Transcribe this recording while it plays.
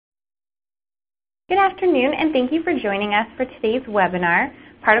Good afternoon, and thank you for joining us for today's webinar,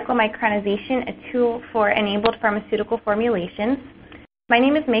 Particle Micronization, a Tool for Enabled Pharmaceutical Formulations. My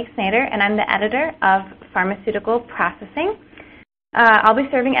name is Meg Snyder, and I'm the editor of Pharmaceutical Processing. I'll be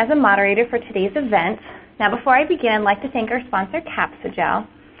serving as a moderator for today's event. Now, before I begin, I'd like to thank our sponsor, Capsugel.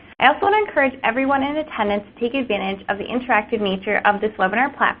 I also want to encourage everyone in attendance to take advantage of the interactive nature of this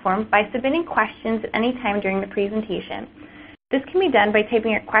webinar platform by submitting questions at any time during the presentation. This can be done by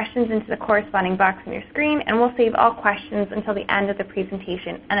typing your questions into the corresponding box on your screen, and we'll save all questions until the end of the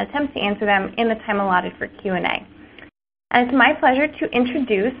presentation and attempt to answer them in the time allotted for Q&A. And it's my pleasure to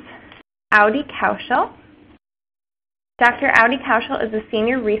introduce Audi Kaushal. Dr. Audi Kaushal is a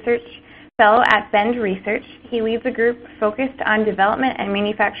Senior Research Fellow at Bend Research. He leads a group focused on development and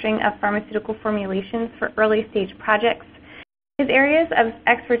manufacturing of pharmaceutical formulations for early-stage projects. His areas of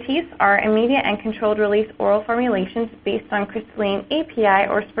expertise are immediate and controlled-release oral formulations based on crystalline API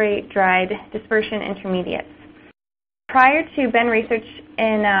or spray-dried dispersion intermediates. Prior to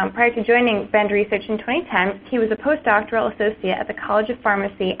joining Bend Research in 2010, he was a postdoctoral associate at the College of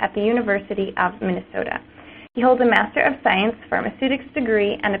Pharmacy at the University of Minnesota. He holds a Master of Science Pharmaceutics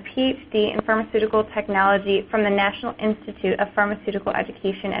degree and a PhD in Pharmaceutical Technology from the National Institute of Pharmaceutical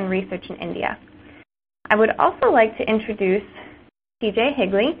Education and Research in India. I would also like to introduce TJ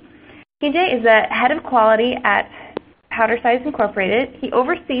Higley. TJ is the head of quality at Powder Size Incorporated. He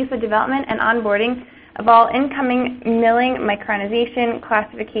oversees the development and onboarding of all incoming milling, micronization,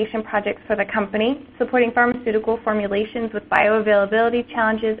 classification projects for the company, supporting pharmaceutical formulations with bioavailability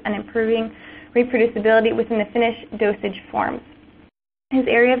challenges and improving reproducibility within the finished dosage forms. His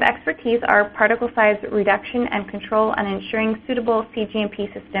area of expertise are particle size reduction and control, and ensuring suitable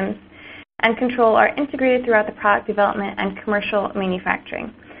cGMP systems and control are integrated throughout the product development and commercial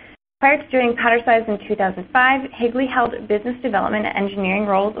manufacturing. Prior to joining Powder Size in 2005, Higley held business development and engineering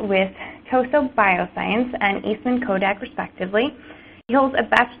roles with Toso Bioscience and Eastman Kodak, respectively. He holds a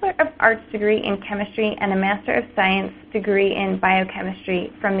Bachelor of Arts degree in chemistry and a Master of Science degree in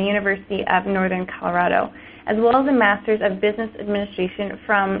biochemistry from the University of Northern Colorado, as well as a Master's of Business Administration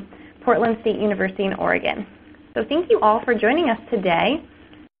from Portland State University in Oregon. So thank you all for joining us today,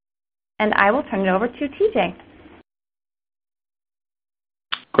 and I will turn it over to TJ.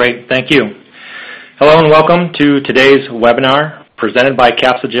 Great, thank you. Hello and welcome to today's webinar presented by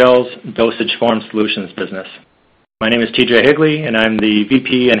Capsugel's Dosage Form Solutions business. My name is TJ Higley, and I'm the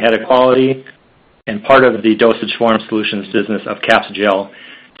VP and Head of Quality and part of the Dosage Form Solutions business of Capsugel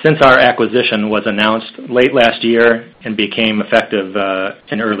since our acquisition was announced late last year and became effective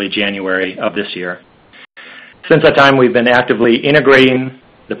in early January of this year. Since that time, we've been actively integrating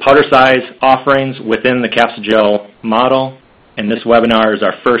the powder size offerings within the Capsugel model, and this webinar is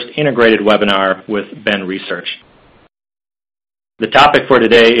our first integrated webinar with Bend Research. The topic for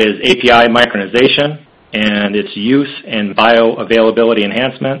today is API micronization and its use in bioavailability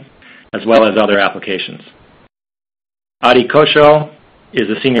enhancement, as well as other applications. Audi Kaushal is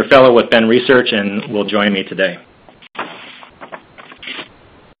a Senior Fellow with Bend Research and will join me today.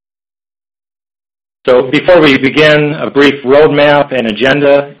 So before we begin, a brief roadmap and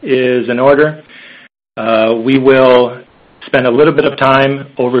agenda is in order. We will spend a little bit of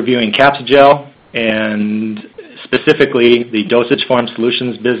time overviewing Capsugel and specifically the Dosage Form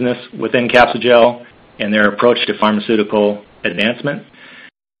Solutions business within Capsugel and their approach to pharmaceutical advancement,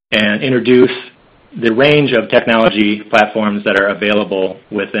 and introduce the range of technology platforms that are available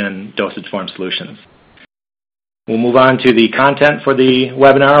within Dosage Form Solutions. We'll move on to the content for the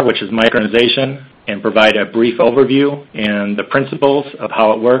webinar, which is micronization, and provide a brief overview and the principles of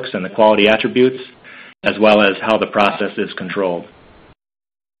how it works and the quality attributes, as well as how the process is controlled.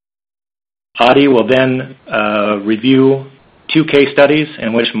 Audi will then review 2 case studies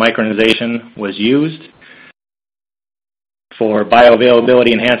in which micronization was used for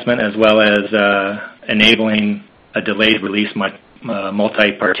bioavailability enhancement, as well as enabling a delayed release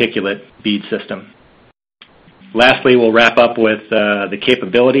multi-particulate bead system. Lastly, we'll wrap up with the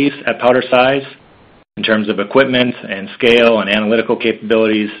capabilities at powder size in terms of equipment and scale and analytical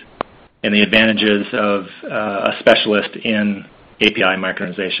capabilities and the advantages of a specialist in API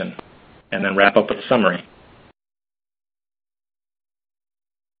micronization, and then wrap up with a summary.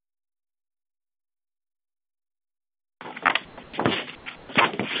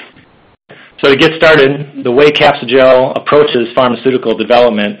 So to get started, the way Capsugel approaches pharmaceutical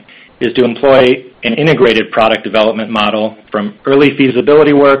development is to employ an integrated product development model from early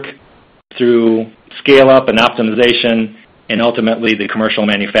feasibility work through scale-up and optimization, and ultimately the commercial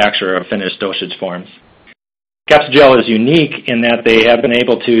manufacture of finished dosage forms. Capsugel is unique in that they have been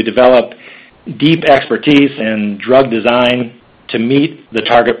able to develop deep expertise in drug design to meet the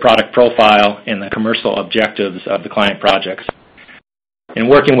target product profile and the commercial objectives of the client projects. In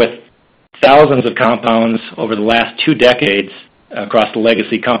working with thousands of compounds over the last 2 decades across the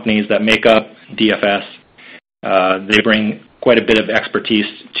legacy companies that make up DFS, they bring quite a bit of expertise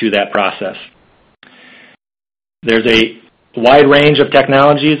to that process. There's a wide range of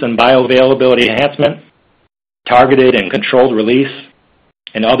technologies in bioavailability enhancement, targeted and controlled release,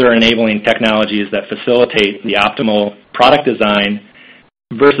 and other enabling technologies that facilitate the optimal product design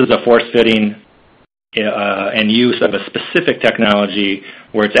versus a force-fitting and use of a specific technology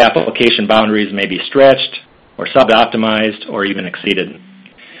where its application boundaries may be stretched or sub-optimized or even exceeded.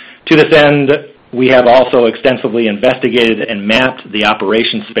 To this end, we have also extensively investigated and mapped the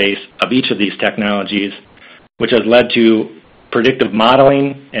operation space of each of these technologies, which has led to predictive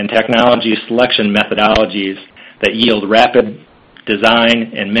modeling and technology selection methodologies that yield rapid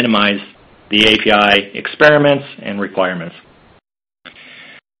design and minimize the API experiments and requirements.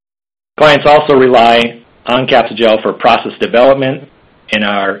 Clients also rely on Capsugel for process development, and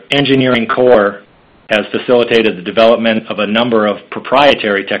our engineering core has facilitated the development of a number of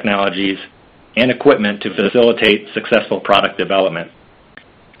proprietary technologies and equipment to facilitate successful product development.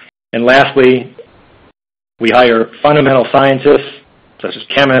 And lastly, we hire fundamental scientists such as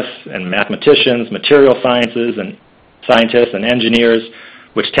chemists and mathematicians, material sciences and scientists and engineers,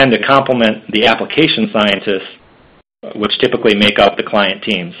 which tend to complement the application scientists, which typically make up the client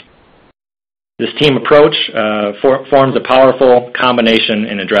teams. This team approach forms a powerful combination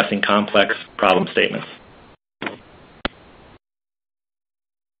in addressing complex problem statements.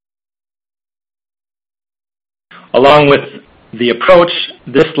 Along with the approach,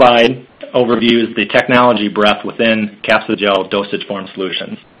 this slide overviews the technology breadth within Capsugel dosage form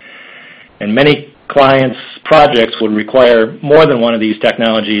solutions. And many clients' projects would require more than one of these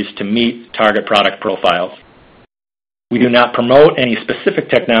technologies to meet target product profiles. We do not promote any specific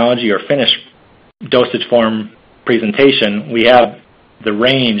technology or finished dosage form presentation. We have the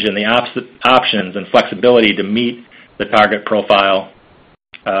range and the options and flexibility to meet the target profile,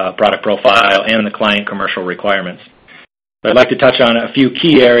 product profile, and the client commercial requirements. I'd like to touch on a few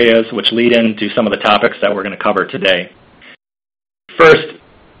key areas which lead into some of the topics that we're going to cover today. First,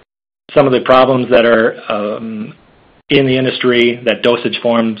 some of the problems that are in the industry that dosage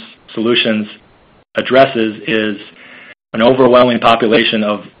forms solutions addresses is an overwhelming population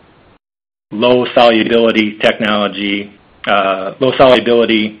of low solubility technology, low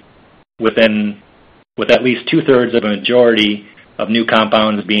solubility with at least 2/3 of a majority of new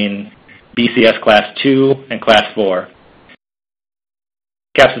compounds being BCS Class 2 and Class 4.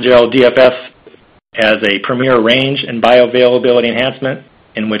 Capsugel DFS has a premier range in bioavailability enhancement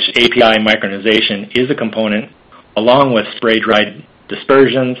in which API micronization is a component, along with spray-dried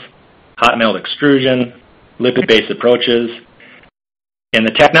dispersions, hot melt extrusion, lipid-based approaches. And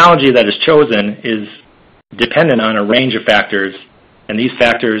the technology that is chosen is dependent on a range of factors, and these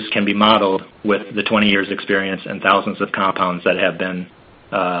factors can be modeled with the 20 years experience and thousands of compounds that have been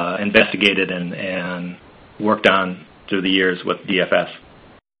investigated and worked on through the years with DFS.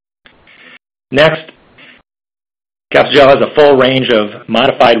 Next, Capsugel has a full range of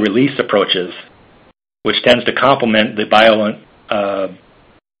modified release approaches, which tends to complement the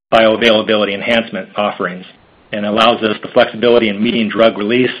bioavailability enhancement offerings and allows us the flexibility in meeting drug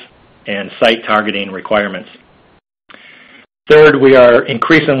release and site targeting requirements. Third, we are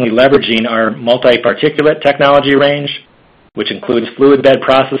increasingly leveraging our multi-particulate technology range, which includes fluid bed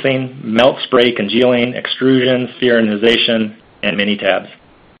processing, melt spray congealing, extrusion, spheronization, and mini-tabs.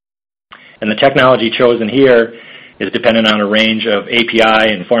 And the technology chosen here is dependent on a range of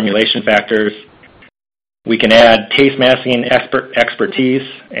API and formulation factors. We can add taste masking expertise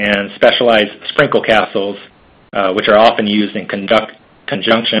and specialized sprinkle capsules, which are often used in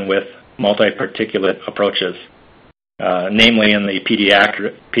conjunction with multi-particulate approaches, namely in the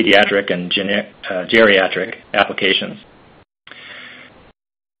pediatric and geriatric applications.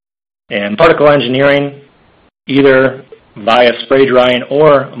 And particle engineering, either via spray drying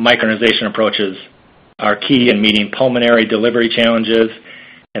or micronization approaches, are key in meeting pulmonary delivery challenges,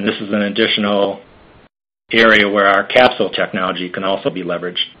 and this is an additional area where our capsule technology can also be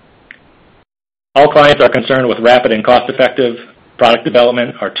leveraged. All clients are concerned with rapid and cost-effective product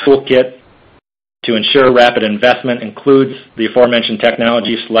development. Our toolkit to ensure rapid investment includes the aforementioned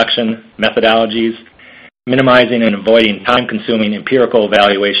technology selection methodologies, minimizing and avoiding time-consuming empirical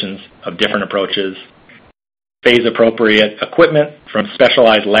evaluations of different approaches, phase-appropriate equipment from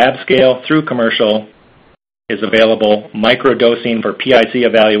specialized lab scale through commercial is available, microdosing for PIC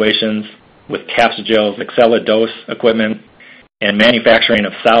evaluations with Capsugel's Dose equipment, and manufacturing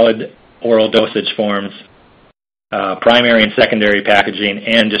of solid oral dosage forms primary and secondary packaging,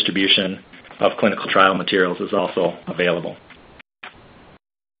 and distribution of clinical trial materials is also available.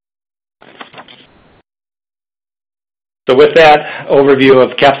 So with that overview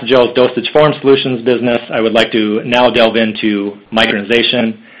of Capsugel's dosage form solutions business, I would like to now delve into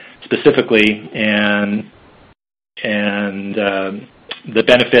micronization specifically and the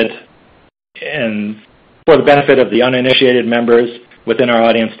benefit, and for the benefit of the uninitiated members within our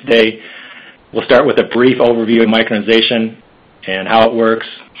audience today, we'll start with a brief overview of micronization and how it works,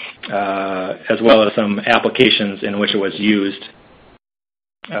 as well as some applications in which it was used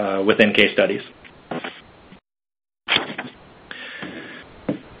within case studies.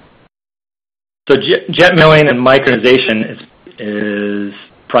 So jet milling and micronization is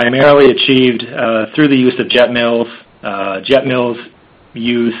primarily achieved through the use of jet mills. Jet mills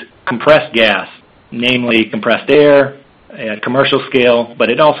use compressed gas, namely compressed air at commercial scale, but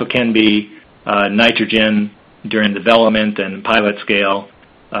it also can be nitrogen during development and pilot scale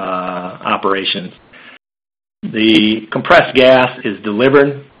operations. The compressed gas is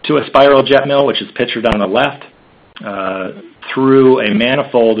delivered to a spiral jet mill, which is pictured on the left, through a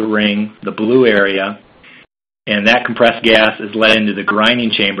manifold ring, the blue area, and that compressed gas is let into the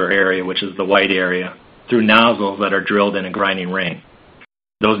grinding chamber area, which is the white area, through nozzles that are drilled in a grinding ring.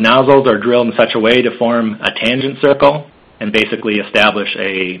 Those nozzles are drilled in such a way to form a tangent circle and basically establish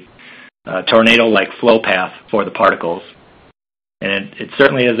a tornado-like flow path for the particles. And it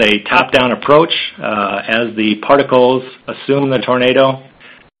certainly is a top-down approach. As the particles assume the tornado,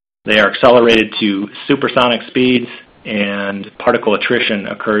 they are accelerated to supersonic speeds, and particle attrition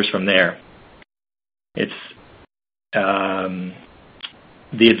occurs from there. It's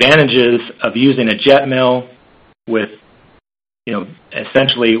the advantages of using a jet mill with,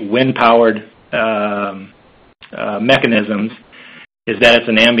 essentially wind-powered mechanisms is that it's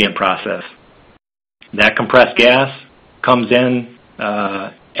an ambient process. That compressed gas comes in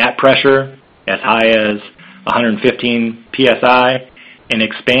at pressure as high as 115 psi and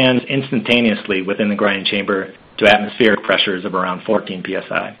expands instantaneously within the grinding chamber to atmospheric pressures of around 14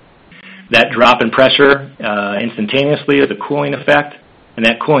 psi. That drop in pressure instantaneously is a cooling effect, and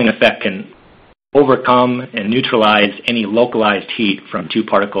that cooling effect can overcome and neutralize any localized heat from two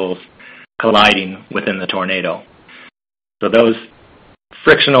particles colliding within the tornado. So those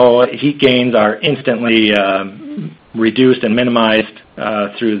frictional heat gains are instantly reduced and minimized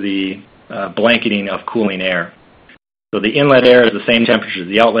through the blanketing of cooling air. So the inlet air is the same temperature as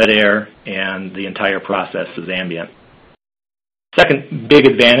the outlet air, and the entire process is ambient. Second big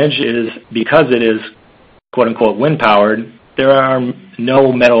advantage is because it is quote-unquote wind-powered, there are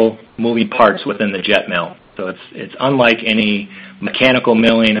no metal moving parts within the jet mill. So it's unlike any mechanical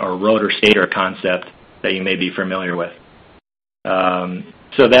milling or rotor-stator concept that you may be familiar with.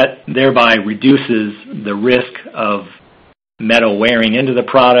 So that thereby reduces the risk of metal wearing into the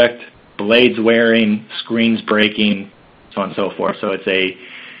product, blades wearing, screens breaking, so on and so forth. So it's a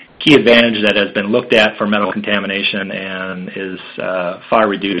key advantage that has been looked at for metal contamination and is far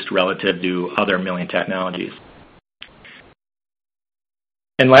reduced relative to other milling technologies.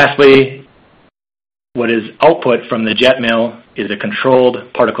 And lastly, what is output from the jet mill is a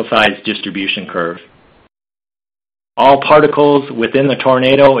controlled particle size distribution curve. All particles within the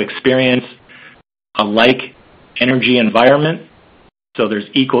tornado experience a like energy environment, so there's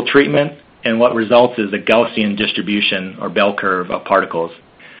equal treatment, and what results is a Gaussian distribution or bell curve of particles.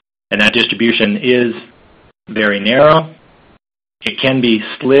 And that distribution is very narrow. It can be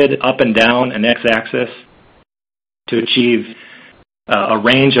slid up and down an x-axis to achieve a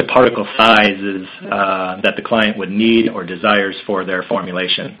range of particle sizes that the client would need or desires for their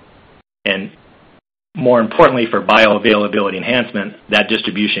formulation. And more importantly, for bioavailability enhancement, that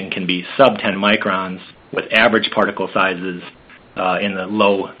distribution can be sub 10 microns with average particle sizes in the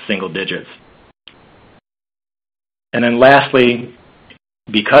low single digits. And then lastly,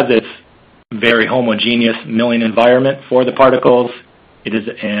 because it's very homogeneous milling environment for the particles,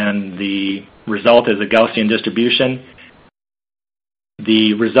 and the result is a Gaussian distribution,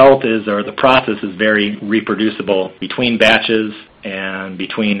 the result is, or the process is very reproducible between batches and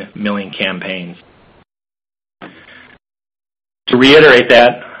between milling campaigns. To reiterate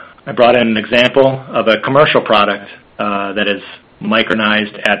that, I brought in an example of a commercial product that is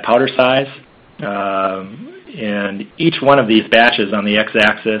micronized at powder size. And each one of these batches on the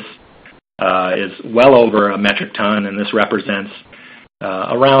x-axis is well over a metric ton, and this represents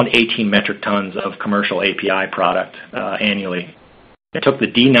around 18 metric tons of commercial API product annually. I took the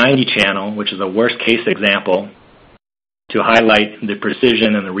D90 channel, which is a worst-case example, to highlight the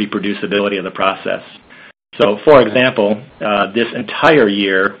precision and the reproducibility of the process. So, for example, this entire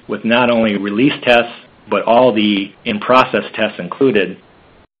year, with not only release tests but all the in-process tests included,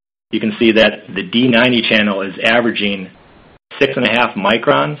 you can see that the D90 channel is averaging 6.5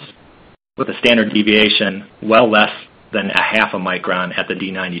 microns with a standard deviation well less than a half a micron at the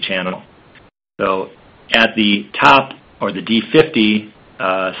D90 channel. So at the top, or the D50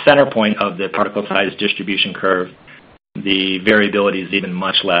 center point of the particle size distribution curve, the variability is even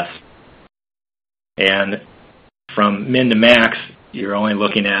much less. And from min to max, you're only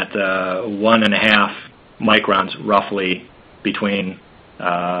looking at 1.5 microns roughly between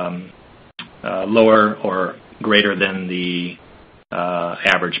lower or greater than the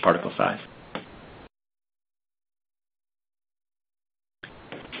average particle size.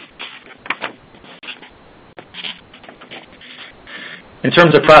 In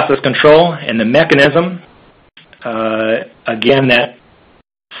terms of process control and the mechanism, again, that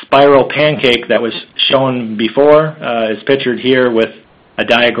spiral pancake that was shown before is pictured here with a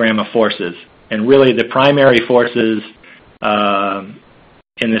diagram of forces. And really the primary forces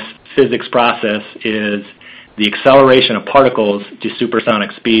in this physics process is the acceleration of particles to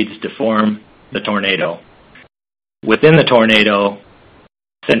supersonic speeds to form the tornado. Within the tornado,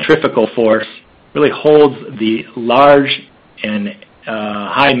 centrifugal force really holds the large and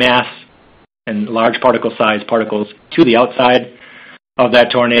high mass and large particle size particles to the outside of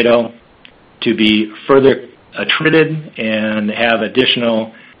that tornado to be further attributed and have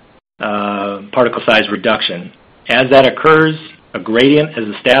additional particle size reduction. As that occurs, a gradient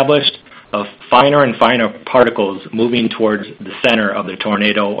is established of finer and finer particles moving towards the center of the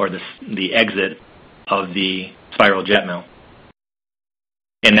tornado or the exit of the spiral jet mill.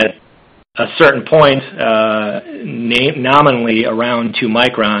 And at a certain point, nominally around 2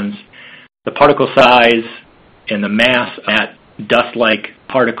 microns, the particle size and the mass of that dust-like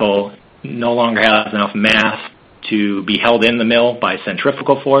particle no longer has enough mass to be held in the mill by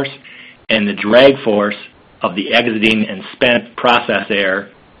centrifugal force, and the drag force of the exiting and spent process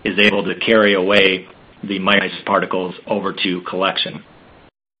air is able to carry away the micronized particles over to collection.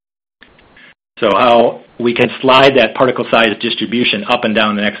 So how we can slide that particle size distribution up and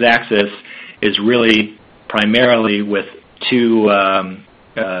down the x-axis is really primarily with 2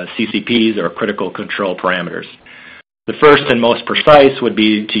 CCPs, or critical control parameters. The first and most precise would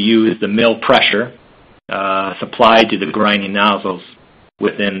be to use the mill pressure supplied to the grinding nozzles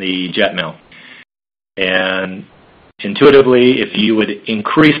within the jet mill. And intuitively, if you would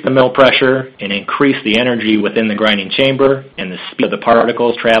increase the mill pressure and increase the energy within the grinding chamber and the speed of the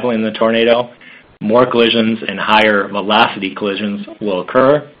particles traveling in the tornado, more collisions and higher velocity collisions will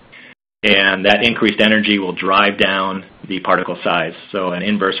occur, and that increased energy will drive down the particle size. So an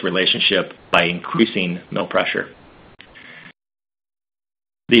inverse relationship by increasing mill pressure.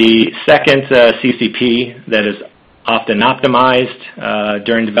 The second CCP that is often optimized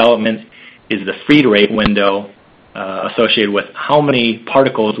during development is the feed rate window associated with how many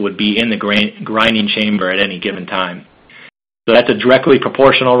particles would be in the grinding chamber at any given time. So that's a directly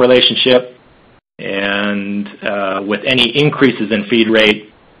proportional relationship, and with any increases in feed rate,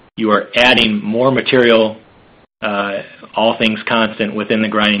 you are adding more material, all things constant, within the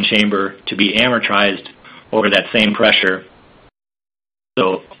grinding chamber to be amortized over that same pressure,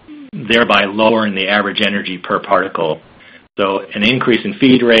 so thereby lowering the average energy per particle. So an increase in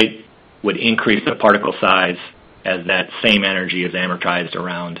feed rate would increase the particle size as that same energy is amortized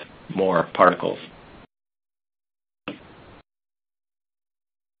around more particles.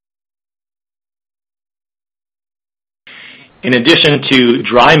 In addition to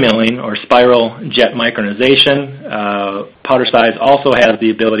dry milling or spiral jet micronization, powder size also has the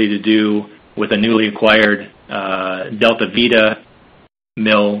ability to do with a newly acquired Delta Vita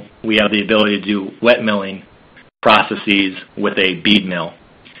mill. We have the ability to do wet milling processes with a bead mill.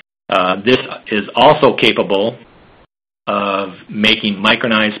 This is also capable of making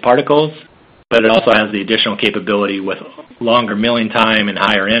micronized particles, but it also has the additional capability with longer milling time and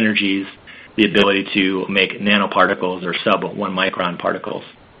higher energies, the ability to make nanoparticles or sub-1 micron particles.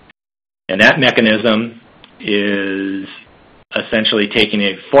 And that mechanism is essentially taking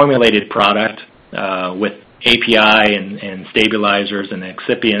a formulated product with API and stabilizers and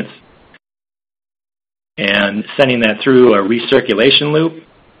excipients and sending that through a recirculation loop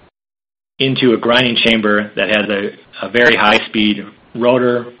into a grinding chamber that has a very high-speed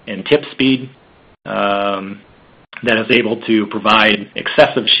rotor and tip speed that is able to provide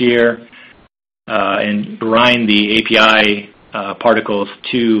excessive shear and grind the API particles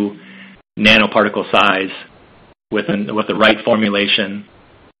to nanoparticle size with the right formulation,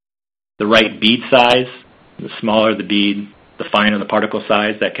 the right bead size. The smaller the bead, the finer the particle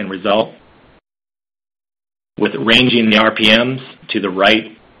size that can result, with ranging the RPMs to the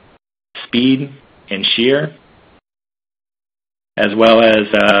right speed and shear, as well as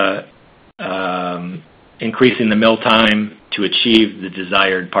increasing the mill time to achieve the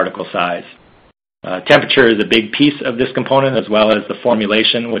desired particle size. Temperature is a big piece of this component, as well as the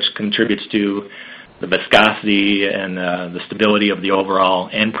formulation, which contributes to the viscosity and the stability of the overall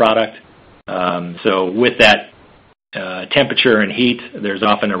end product. So with that temperature and heat, there's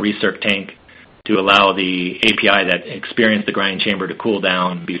often a recirc tank to allow the API that experienced the grinding chamber to cool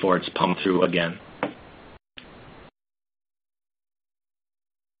down before it's pumped through again.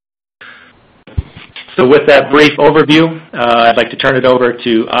 So with that brief overview, I'd like to turn it over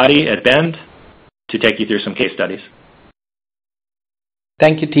to Adi at Bend to take you through some case studies.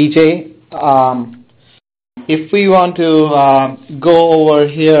 Thank you, TJ. If we want to go over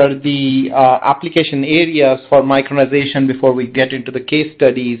here the application areas for micronization before we get into the case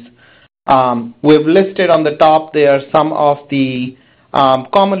studies, we've listed on the top there some of the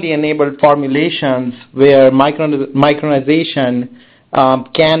commonly enabled formulations where micronization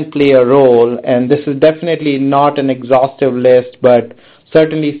can play a role, and this is definitely not an exhaustive list, but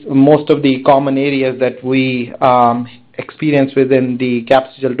certainly most of the common areas that we experience within the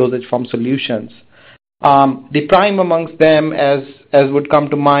Capsugel dosage form solutions. The prime amongst them, as would come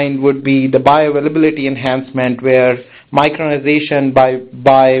to mind, would be the bioavailability enhancement, where micronization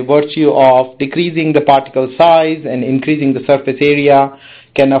by virtue of decreasing the particle size and increasing the surface area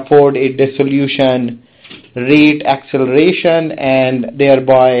can afford a dissolution rate acceleration and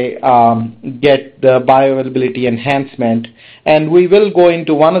thereby get the bioavailability enhancement. And we will go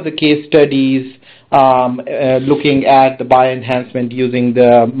into one of the case studies looking at the bioenhancement using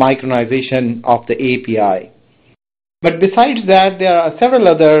the micronization of the API. But besides that, there are several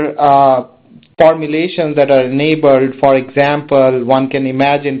other formulations that are enabled. For example, one can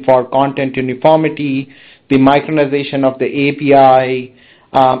imagine for content uniformity, the micronization of the API,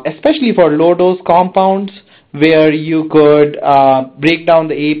 especially for low-dose compounds, where you could break down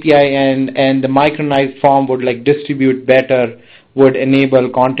the API and the micronized form would distribute better, would enable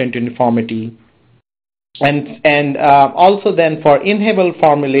content uniformity. And also then for inhalable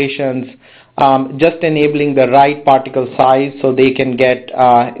formulations, just enabling the right particle size so they can get,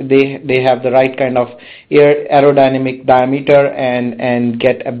 they have the right kind of aerodynamic diameter and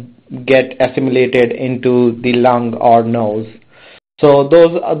get assimilated into the lung or nose. So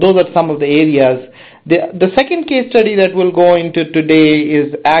those are some of the areas. The second case study that we'll go into today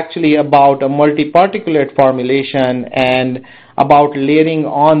is actually about a multi-particulate formulation and about layering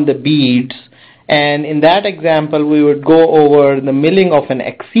on the beads. And in that example, we would go over the milling of an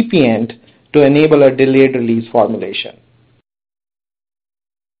excipient to enable a delayed release formulation.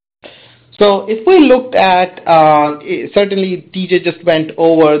 So if we looked at, certainly TJ just went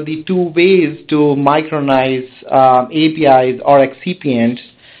over the two ways to micronize APIs or excipients.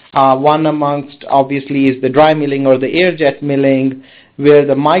 One amongst obviously is the dry milling or the air jet milling, where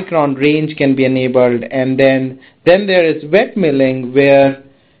the micron range can be enabled, and then there is wet milling, where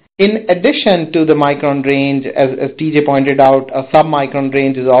in addition to the micron range, as TJ pointed out, a sub-micron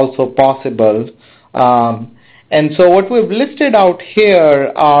range is also possible. And so what we've listed out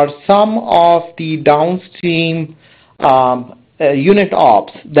here are some of the downstream unit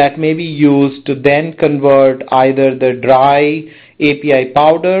ops that may be used to then convert either the dry API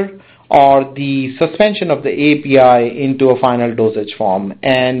powder or the suspension of the API into a final dosage form.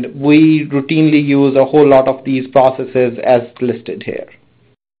 And we routinely use a whole lot of these processes as listed here.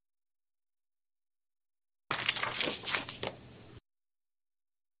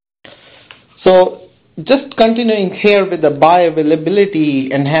 So just continuing here with the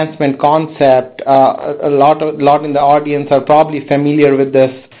bioavailability enhancement concept, a lot in the audience are probably familiar with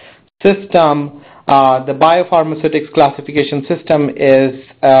this system. The biopharmaceutics classification system is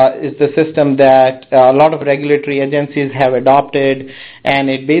the system that a lot of regulatory agencies have adopted,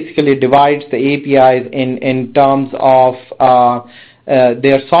 and it basically divides the APIs in terms of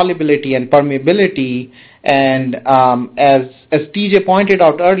their solubility and permeability. And as TJ pointed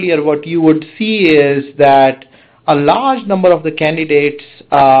out earlier, what you would see is that a large number of the candidates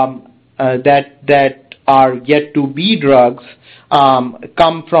that are yet to be drugs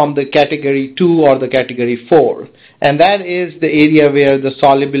come from the category 2 or the category 4, and that is the area where the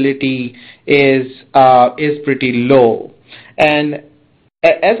solubility is pretty low. And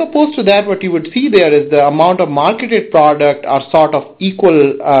as opposed to that, what you would see there is the amount of marketed product are sort of more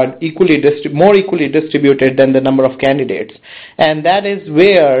equally distributed than the number of candidates, and that is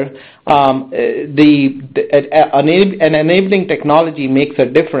where an enabling technology makes a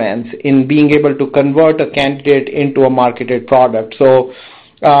difference in being able to convert a candidate into a marketed product. So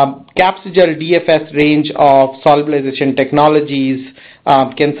Capsugel DFS range of solubilization technologies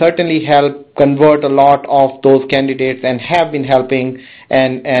can certainly help convert a lot of those candidates and have been helping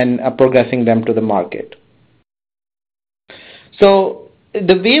and progressing them to the market. So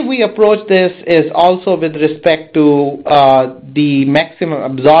the way we approach this is also with respect to the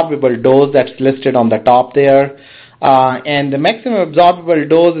maximum absorbable dose that's listed on the top there. And the maximum absorbable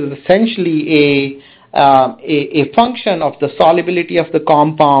dose is essentially a function of the solubility of the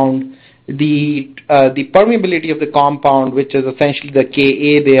compound, the permeability of the compound, which is essentially the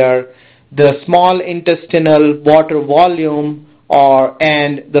Ka there, the small intestinal water volume,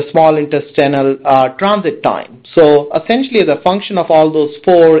 and the small intestinal transit time. So essentially the function of all those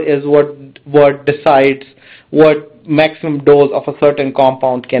four is what decides what maximum dose of a certain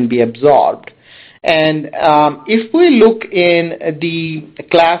compound can be absorbed. And if we look in the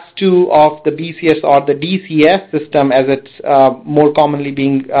class 2 of the BCS or the DCS system as it's more commonly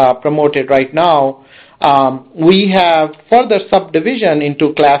being promoted right now, we have further subdivision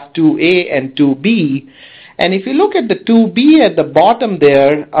into class 2A and 2B. And if you look at the 2B at the bottom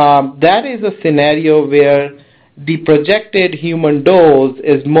there, that is a scenario where the projected human dose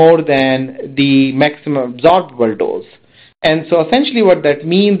is more than the maximum absorbable dose. And so essentially what that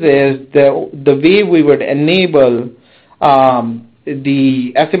means is the way we would enable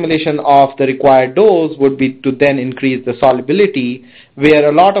the assimilation of the required dose would be to then increase the solubility, where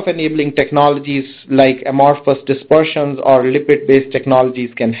a lot of enabling technologies like amorphous dispersions or lipid-based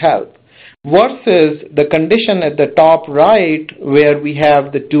technologies can help. Versus the condition at the top right where we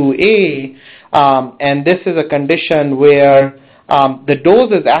have the 2A, and this is a condition where the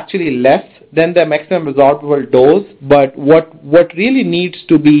dose is actually less than the maximum absorbable dose, but what really needs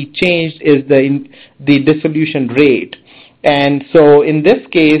to be changed is the dissolution rate. And so in this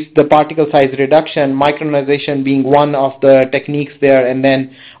case, the particle size reduction, micronization being one of the techniques there, and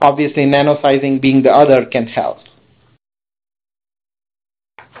then obviously nanosizing being the other, can help.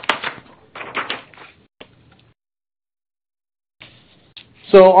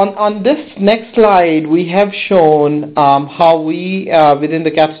 So on this next slide, we have shown how we, within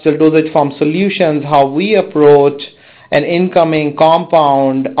the Capsugel dosage form solutions, how we approach an incoming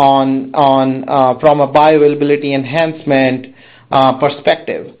compound from a bioavailability enhancement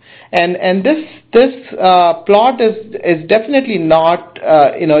perspective. And this plot is definitely not,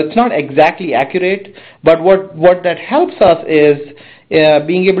 it's not exactly accurate, but what that helps us is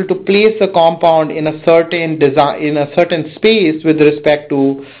being able to place a compound in a certain design, in a certain space with respect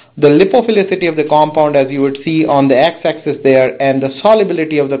to the lipophilicity of the compound, as you would see on the x-axis there, and the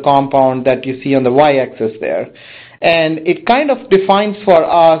solubility of the compound that you see on the y-axis there. And it kind of defines for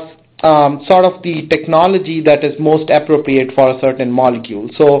us sort of the technology that is most appropriate for a certain molecule.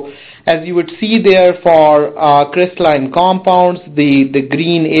 So as you would see there for crystalline compounds, the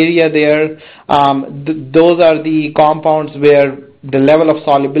green area there, those are the compounds where the level of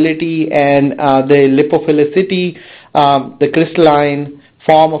solubility and the lipophilicity, the crystalline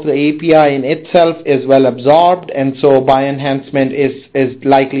form of the API in itself is well absorbed, and so bioenhancement is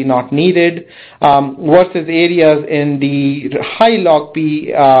likely not needed, versus areas in the high log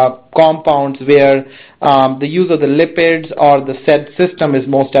P compounds where the use of the lipids or the SED system is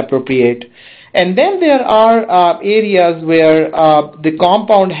most appropriate. And then there are areas where the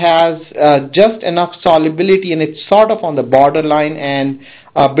compound has just enough solubility and it's sort of on the borderline and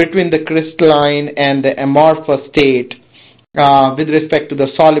between the crystalline and the amorphous state with respect to the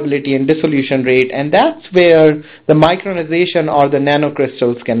solubility and dissolution rate, and that's where the micronization or the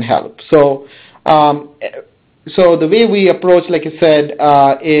nanocrystals can help. So so the way we approach, like I said,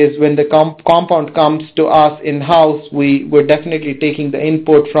 is when the compound comes to us in-house, we're definitely taking the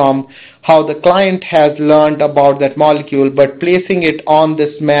input from how the client has learned about that molecule, but placing it on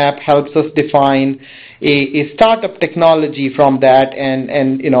this map helps us define a startup technology from that and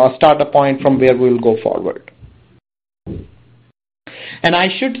a startup point from where we'll go forward. And I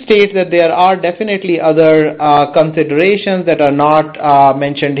should state that there are definitely other considerations that are not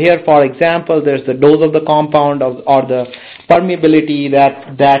mentioned here. For example, there's the dose of the compound or the permeability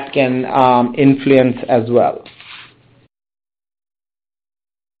that can influence as well.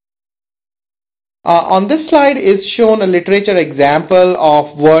 On this slide is shown a literature example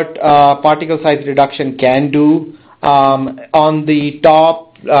of what particle size reduction can do. On the top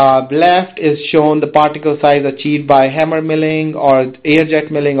left is shown the particle size achieved by hammer milling or air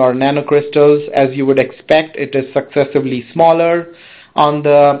jet milling or nanocrystals. As you would expect, it is successively smaller. On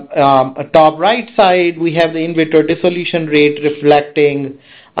the top right side, we have the in vitro dissolution rate reflecting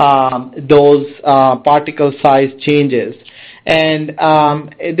those particle size changes. And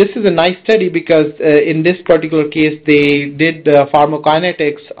this is a nice study because in this particular case, they did the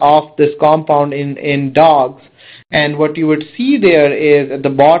pharmacokinetics of this compound in dogs. And what you would see there is at the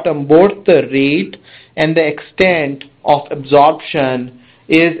bottom, both the rate and the extent of absorption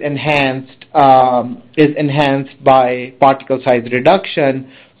is enhanced by particle size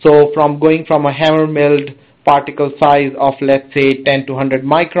reduction. So from going from a hammer-milled particle size of, let's say, 10 to 100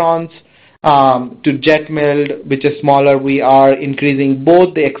 microns to jet milled, which is smaller, we are increasing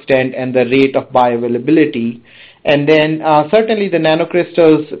both the extent and the rate of bioavailability. And then certainly the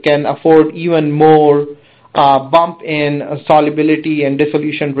nanocrystals can afford even more bump in solubility and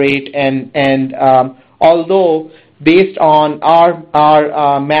dissolution rate. And although based on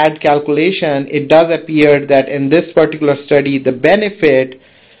our MAD calculation, it does appear that in this particular study, the benefit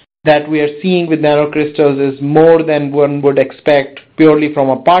that we are seeing with nanocrystals is more than one would expect purely from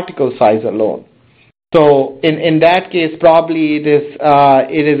a particle size alone. So in that case, probably it is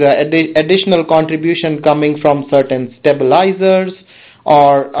an additional contribution coming from certain stabilizers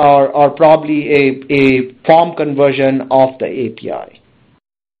or probably a form conversion of the API.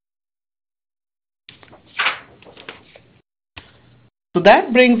 So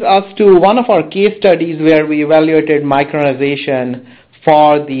that brings us to one of our case studies where we evaluated micronization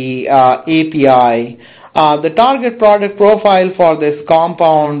for the API. The target product profile for this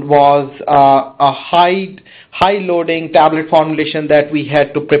compound was a high loading tablet formulation that we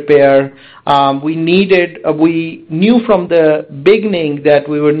had to prepare. We knew from the beginning that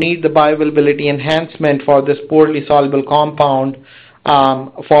we would need the bioavailability enhancement for this poorly soluble compound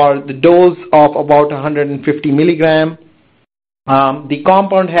for the dose of about 150 milligram. The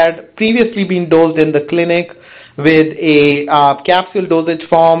compound had previously been dosed in the clinic with a capsule dosage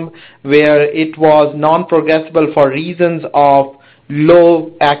form where it was non-progressible for reasons of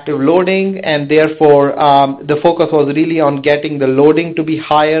low active loading, and therefore the focus was really on getting the loading to be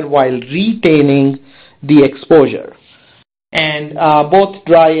higher while retaining the exposure. And both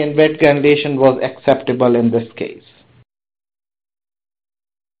dry and wet granulation was acceptable in this case.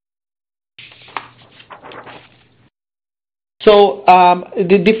 So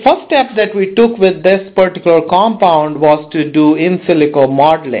the first step that we took with this particular compound was to do in silico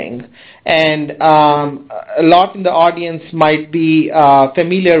modeling. And a lot in the audience might be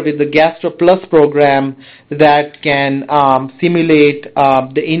familiar with the GastroPlus program that can simulate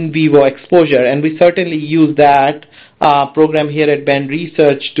the in vivo exposure. And we certainly use that program here at Bend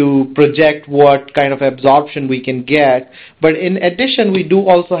Research to project what kind of absorption we can get. But in addition, we do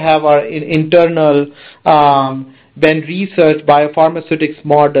also have our internal Bend Research biopharmaceutics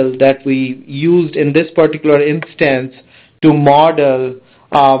model that we used in this particular instance to model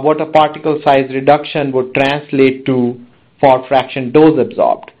what a particle size reduction would translate to for fraction dose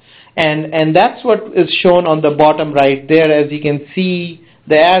absorbed. And that's what is shown on the bottom right there. As you can see,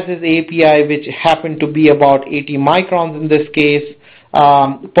 the as-is API, which happened to be about 80 microns in this case,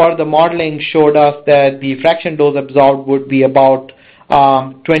 per the modeling showed us that the fraction dose absorbed would be about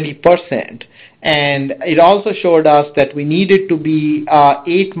 20%. And it also showed us that we needed to be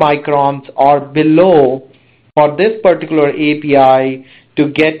 8 microns or below for this particular API to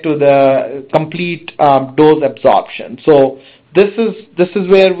get to the complete dose absorption. So this is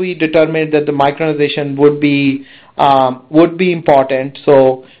where we determined that the micronization would be important.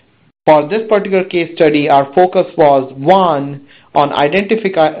 So for this particular case study, our focus was one on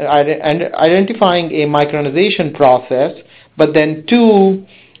identifying a micronization process, but then two,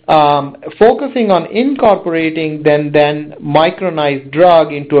 focusing on incorporating then micronized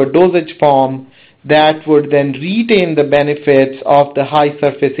drug into a dosage form that would then retain the benefits of the high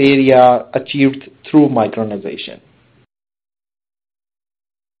surface area achieved through micronization.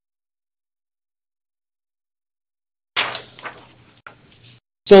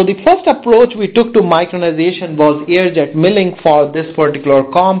 So the first approach we took to micronization was air-jet milling for this particular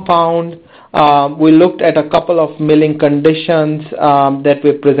compound. We looked at a couple of milling conditions that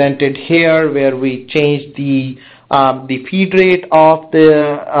we presented here, where we changed the feed rate of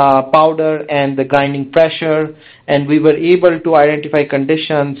the powder and the grinding pressure, and we were able to identify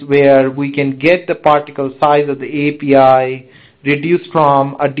conditions where we can get the particle size of the API reduced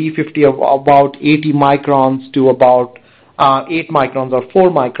from a D50 of about 80 microns to about 8 microns or 4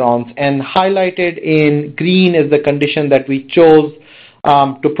 microns, and highlighted in green is the condition that we chose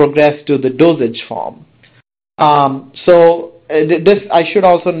to progress to the dosage form. This, I should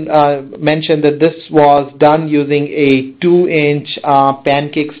also mention that this was done using a 2-inch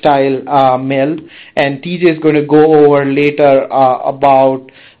pancake style mill, and TJ is going to go over later about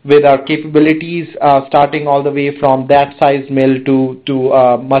with our capabilities starting all the way from that size mill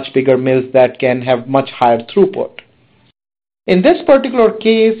to much bigger mills that can have much higher throughput. In this particular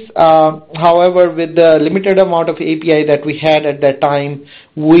case, however, with the limited amount of API that we had at that time,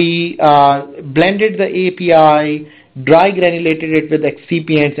 we blended the API, dry granulated it with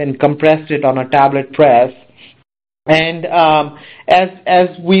excipients, and compressed it on a tablet press. And as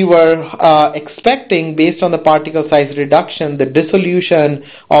we were expecting, based on the particle size reduction, the dissolution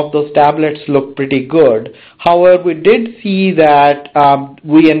of those tablets looked pretty good. However, we did see that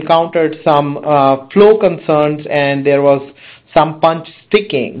we encountered some flow concerns, and there was some punch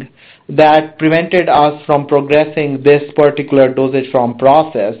sticking that prevented us from progressing this particular dosage form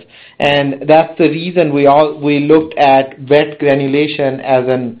process. And that's the reason we looked at wet granulation as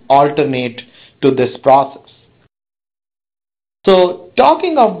an alternate to this process. So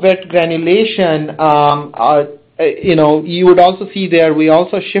talking of wet granulation, you would also see there we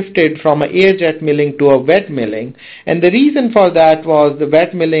also shifted from an air jet milling to a wet milling. And the reason for that was the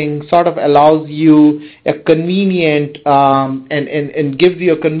wet milling sort of allows you a convenient and gives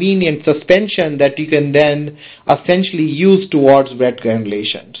you a convenient suspension that you can then essentially use towards wet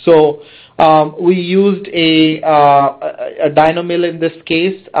granulation. So we used a dyno-mill in this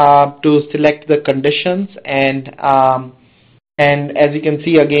case to select the conditions, and as you can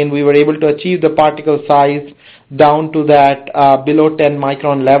see, again, we were able to achieve the particle size down to that below 10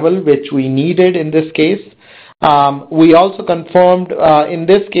 micron level, which we needed in this case. We also confirmed in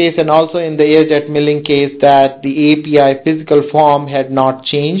this case and also in the air jet milling case that the API physical form had not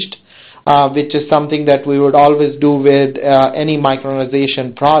changed, which is something that we would always do with any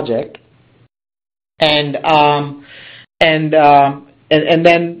micronization project. And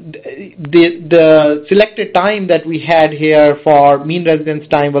then the selected time that we had here for mean residence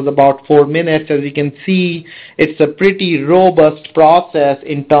time was about 4 minutes. As you can see, it's a pretty robust process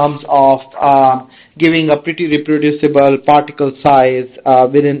in terms of giving a pretty reproducible particle size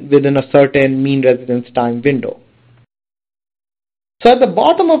within a certain mean residence time window. So at the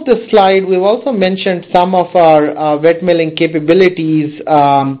bottom of the slide, we've also mentioned some of our wet milling capabilities.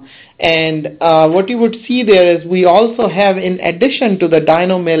 And what you would see there is we also have, in addition to the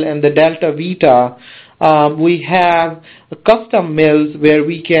dyno mill and the delta vita, we have custom mills where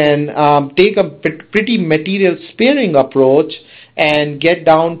we can take a pretty material sparing approach and get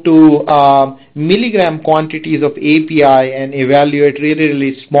down to milligram quantities of API and evaluate really,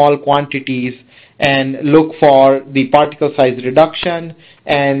 really small quantities and look for the particle size reduction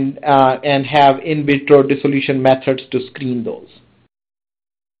and have in vitro dissolution methods to screen those.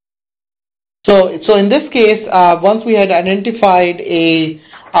 So in this case, once we had identified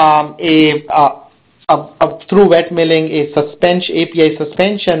through wet milling a API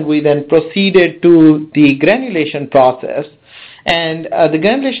suspension, we then proceeded to the granulation process. And the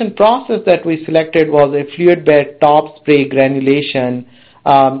granulation process that we selected was a fluid bed top spray granulation,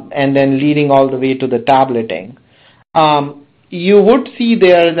 and then leading all the way to the tableting. You would see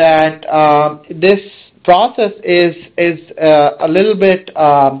there that this process is a little bit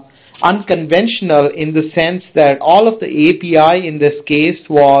unconventional in the sense that all of the API in this case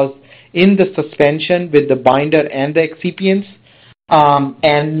was in the suspension with the binder and the excipients,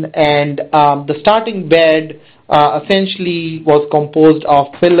 and the starting bed essentially was composed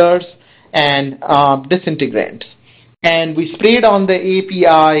of fillers and disintegrants. And we sprayed on the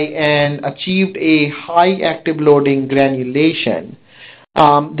API and achieved a high active loading granulation.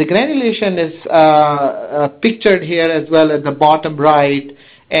 The granulation is pictured here as well at the bottom right,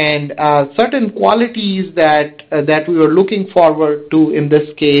 and certain qualities that we were looking forward to in this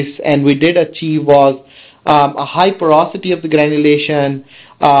case, and we did achieve, was a high porosity of the granulation.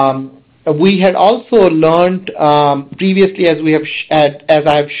 We had also learned previously, as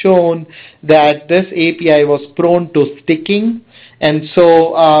I have shown, that this API was prone to sticking, and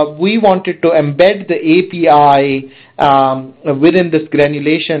so we wanted to embed the API within this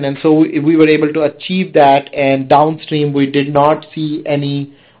granulation, and so we were able to achieve that, and downstream we did not see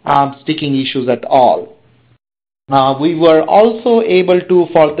any sticking issues at all. We were also able to,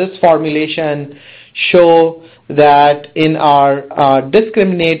 for this formulation, show that in our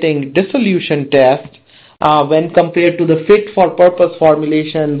discriminating dissolution test, when compared to the fit for purpose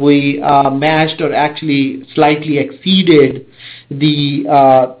formulation, we matched or actually slightly exceeded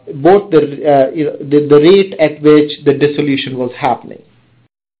both the rate at which the dissolution was happening.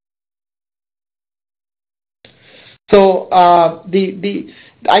 So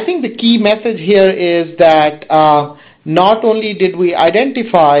I think the key message here is that not only did we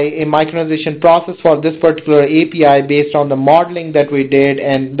identify a micronization process for this particular API based on the modeling that we did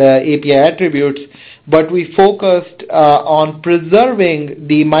and the API attributes, but we focused on preserving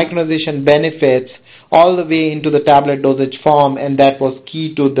the micronization benefits all the way into the tablet dosage form, and that was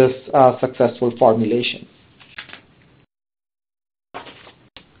key to this successful formulation.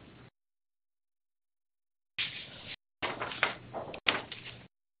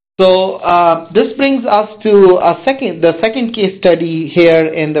 So this brings us to the second case study here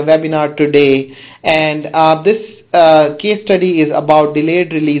in the webinar today, and this case study is about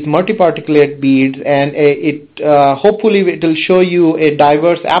delayed release multiparticulate beads, and hopefully it will show you a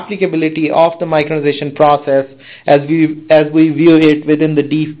diverse applicability of the micronization process as we view it within the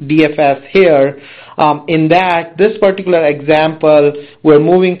DFS here. In that, this particular example, we're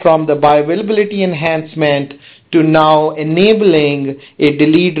moving from the bioavailability enhancement to now enabling a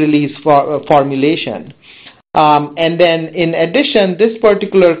delayed release formulation. And then in addition, this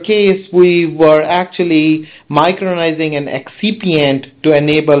particular case, we were actually micronizing an excipient to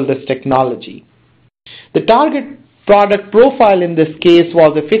enable this technology. The target product profile in this case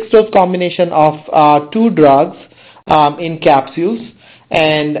was a fixed dose combination of two drugs in capsules.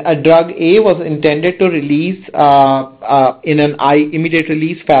 And drug A was intended to release in an immediate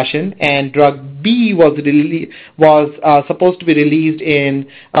release fashion, and drug B was supposed to be released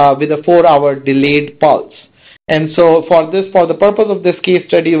with a 4-hour delayed pulse. And so for the purpose of this case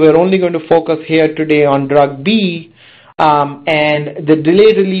study, we're only going to focus here today on drug B, and the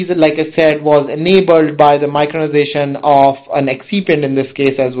delayed release, like I said, was enabled by the micronization of an excipient in this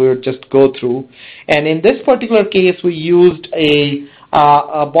case, as we would just go through. And in this particular case, we used a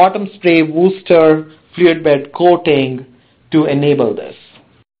bottom spray Worcester fluid bed coating to enable this.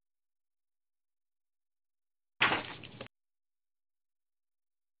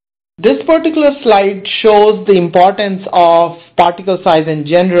 This particular slide shows the importance of particle size in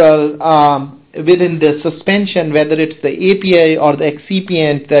general within the suspension, whether it's the API or the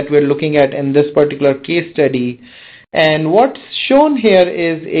excipient that we're looking at in this particular case study. And what's shown here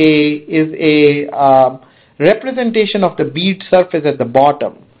is a representation of the bead surface at the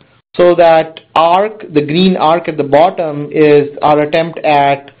bottom. So that arc, the green arc at the bottom, is our attempt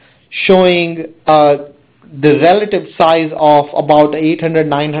at showing the relative size of about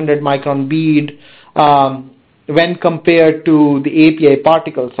 800-900 micron bead when compared to the API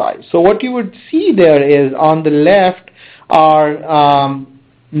particle size. So what you would see there is on the left are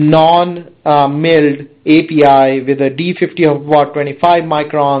non-milled API with a D50 of about 25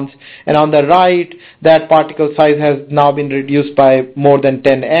 microns, and on the right, that particle size has now been reduced by more than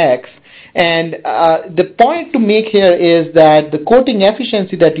 10x. And the point to make here is that the coating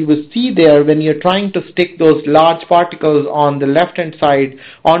efficiency that you will see there when you're trying to stick those large particles on the left-hand side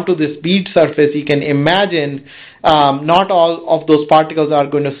onto this bead surface, you can imagine not all of those particles are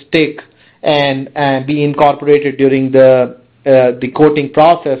going to stick and be incorporated during the coating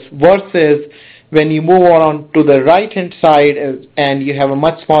process, versus when you move on to the right-hand side and you have a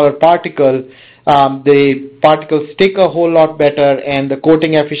much smaller particle, the particles stick a whole lot better, and the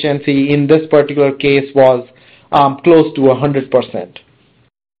coating efficiency in this particular case was close to 100%.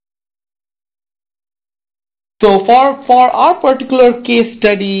 So for our particular case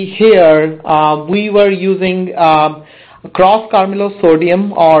study here, we were using cross-carmylose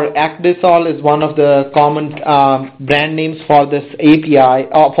sodium, or Acdisol is one of the common brand names for this API,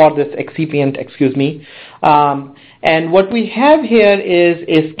 or for this excipient, excuse me. And what we have here is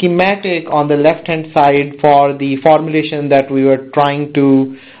a schematic on the left-hand side for the formulation that we were trying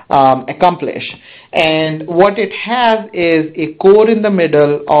to accomplish. And what it has is a core in the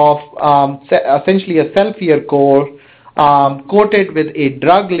middle of essentially a self-wear core, coated with a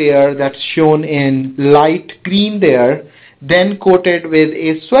drug layer that's shown in light green there, then coated with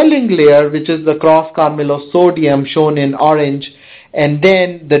a swelling layer, which is the cross-carmylose sodium shown in orange, and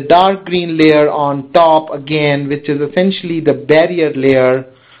then the dark green layer on top again, which is essentially the barrier layer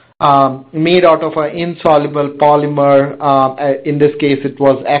made out of an insoluble polymer. In this case, it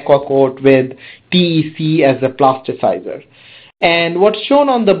was Aquacoat with TEC as a plasticizer. And what's shown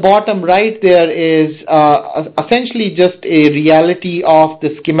on the bottom right there is essentially just a reality of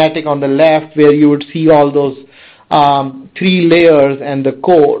the schematic on the left, where you would see all those 3 layers and the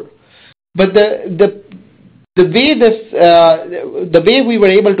core. But the way we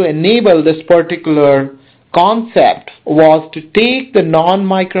were able to enable this particular concept was to take the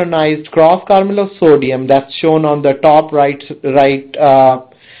non-micronized cross-carmylose sodium that's shown on the top right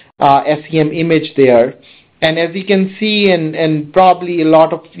SEM image there. And as you can see, and probably a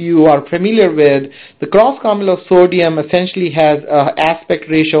lot of you are familiar with, the cross-carmylose sodium essentially has an aspect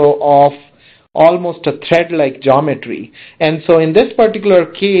ratio of almost a thread-like geometry. And so in this particular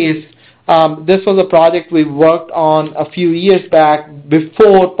case, this was a project we worked on a few years back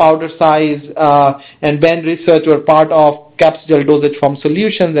before Powder Size and Ben Research were part of Capsugel Dosage Form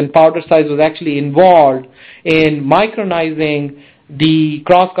Solutions, and Powder Size was actually involved in micronizing the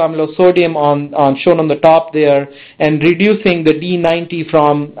cross-communal sodium shown on the top there and reducing the D90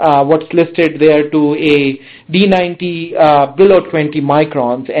 from what's listed there to a D90 below 20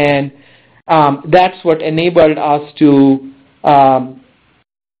 microns. And that's what enabled us to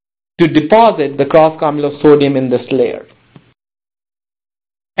deposit the cross-communal sodium in this layer.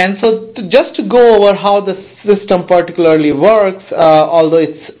 And so just to go over how the system particularly works, although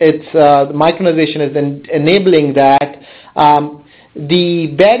the micronization is enabling that, the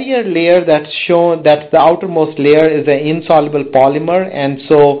barrier layer that's shown, that's the outermost layer, is an insoluble polymer. And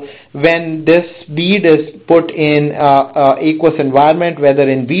so when this bead is put in aqueous environment, whether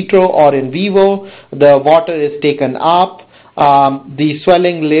in vitro or in vivo, the water is taken up. The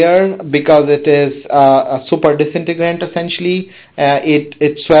swelling layer, because it is a super disintegrant essentially,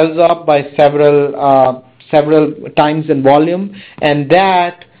 it swells up by several times in volume, and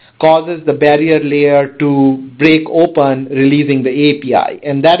that causes the barrier layer to break open, releasing the API.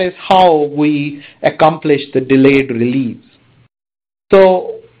 And that is how we accomplish the delayed release.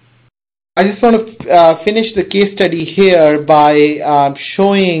 So I just want to finish the case study here by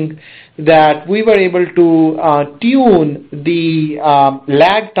showing that we were able to tune the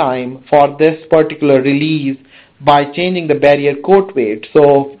lag time for this particular release by changing the barrier coat weight.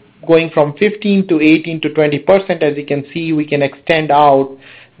 So going from 15 to 18 to 20%, as you can see, we can extend out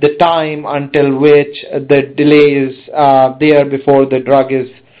the time until which the delay is there before the drug is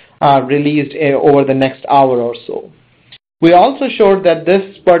released over the next hour or so. We also showed that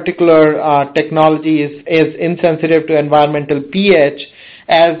this particular technology is insensitive to environmental pH,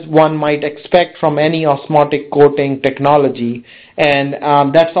 as one might expect from any osmotic coating technology. And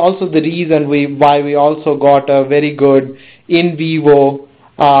that's also the reason why we also got a very good in vivo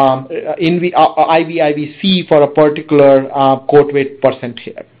IVIVC for a particular coat weight percent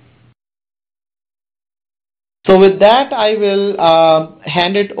here. So with that, I will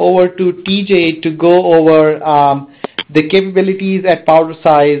hand it over to TJ to go over the capabilities at powder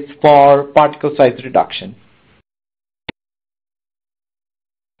size for particle size reduction.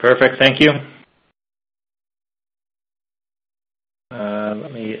 Perfect, thank you.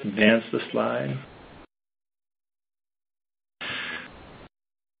 Let me advance the slide.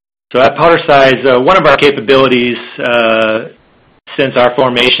 So at powder size, one of our capabilities since our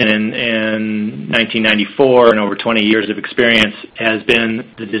formation in 1994 and over 20 years of experience has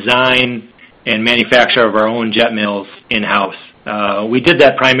been the design and manufacture of our own jet mills in-house. We did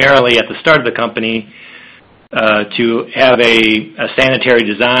that primarily at the start of the company to have a sanitary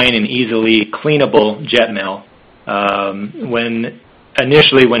design and easily cleanable jet mill.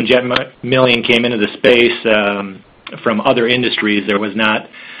 Initially when jet milling came into the space from other industries, there was not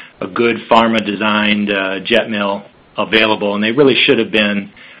a good pharma-designed jet mill available, and they really should have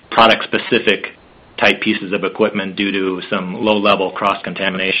been product-specific type pieces of equipment due to some low-level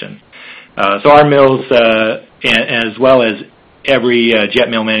cross-contamination. So our mills, as well as every jet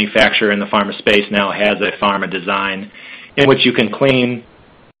mill manufacturer in the pharma space now, has a pharma design in which you can clean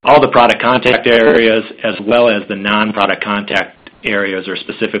all the product contact areas as well as the non-product contact areas, or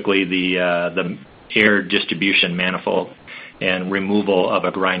specifically the air distribution manifold and removal of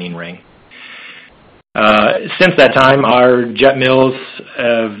a grinding ring. Since that time, our jet mills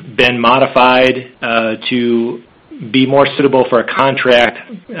have been modified to be more suitable for a contract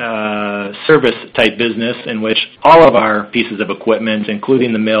service type business in which all of our pieces of equipment,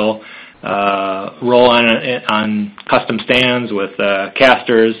 including the mill, roll on custom stands with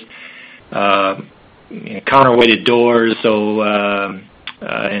casters, counterweighted doors,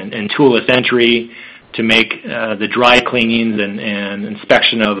 and toolless entry to make the dry cleanings and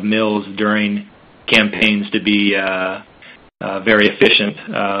inspection of mills during campaigns to be very efficient.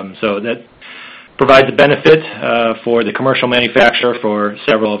 So that provides a benefit for the commercial manufacturer for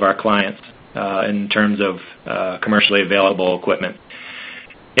several of our clients in terms of commercially available equipment.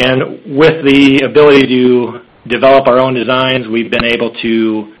 And with the ability to develop our own designs, we've been able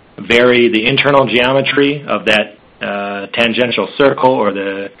to vary the internal geometry of that tangential circle or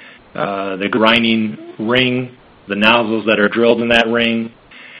the grinding ring, the nozzles that are drilled in that ring,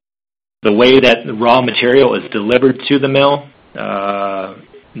 the way that the raw material is delivered to the mill,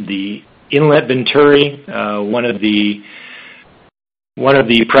 the inlet venturi, one of the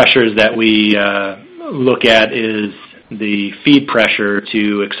pressures that we look at is the feed pressure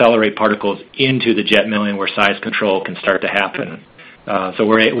to accelerate particles into the jet milling where size control can start to happen. So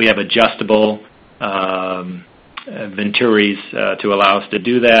we have adjustable venturis to allow us to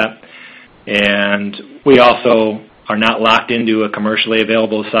do that, and we also are not locked into a commercially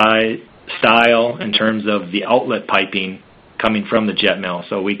available style in terms of the outlet piping coming from the jet mill.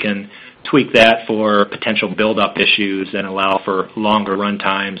 So we can tweak that for potential buildup issues and allow for longer run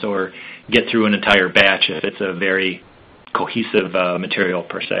times or get through an entire batch if it's a very cohesive material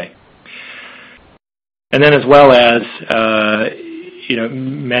per se. And then as well as,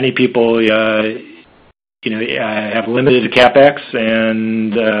 many people, have limited CapEx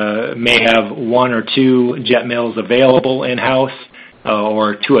and may have one or two jet mills available in-house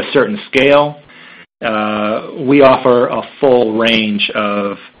or to a certain scale. We offer a full range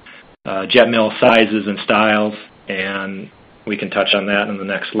of jet mill sizes and styles, and we can touch on that in the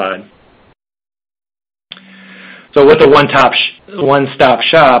next slide. So with a one-stop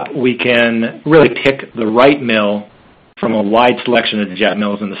shop, we can really pick the right mill from a wide selection of jet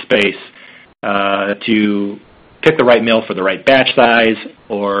mills in the space to pick the right mill for the right batch size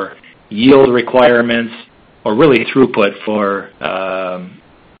or yield requirements or really throughput for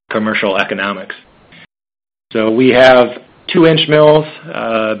commercial economics. So we have 2-inch mills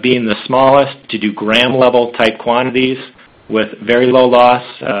being the smallest to do gram-level type quantities with very low loss.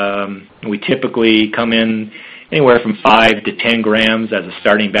 We typically come in anywhere from 5 to 10 grams as a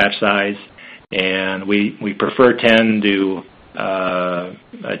starting batch size, and we prefer 10 to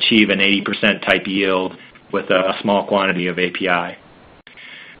achieve an 80% type yield with a small quantity of API.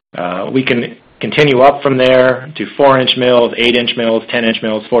 We can continue up from there to 4-inch mills, 8-inch mills, 10-inch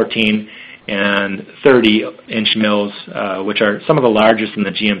mills, 14 and 30-inch mills, which are some of the largest in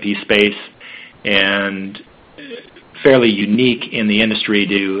the GMP space and fairly unique in the industry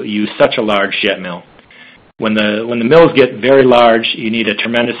to use such a large jet mill. When the mills get very large, you need a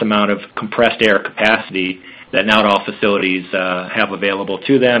tremendous amount of compressed air capacity that not all facilities have available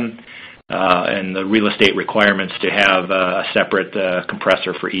to them, and the real estate requirements to have a separate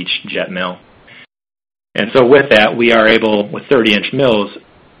compressor for each jet mill. And so with that, we are able, with 30-inch mills,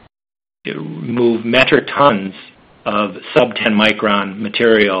 to move metric tons of sub-10 micron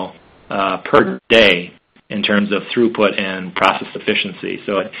material per day in terms of throughput and process efficiency.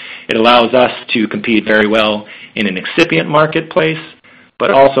 So it allows us to compete very well in an excipient marketplace, but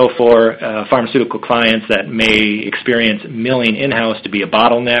also for pharmaceutical clients that may experience milling in-house to be a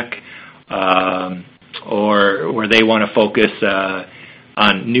bottleneck, or where they want to focus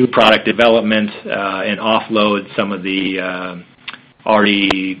on new product development and offload some of the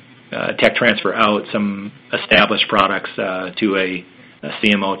already tech transfer out some established products to a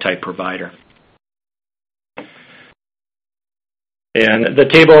CMO-type provider. And the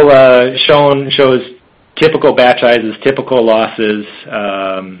table shows typical batch sizes, typical losses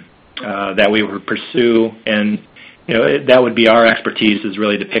that we would pursue, and that would be our expertise, is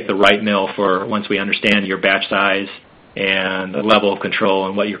really to pick the right mill for once we understand your batch size and the level of control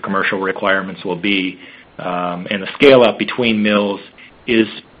and what your commercial requirements will be. And the scale up between mills is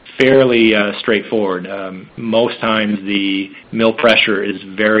fairly straightforward. Most times the mill pressure is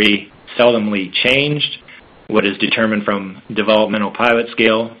very seldomly changed. What is determined from developmental pilot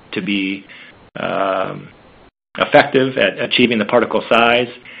scale to be effective at achieving the particle size,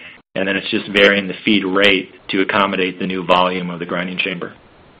 and then it's just varying the feed rate to accommodate the new volume of the grinding chamber.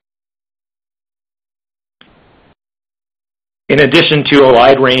 In addition to a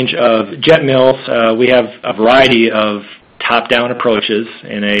wide range of jet mills, we have a variety of top-down approaches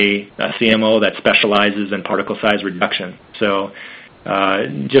in a CMO that specializes in particle size reduction. So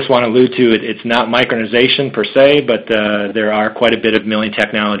just want to allude to it, it's not micronization per se, but there are quite a bit of milling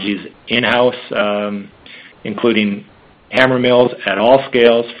technologies in-house, including hammer mills at all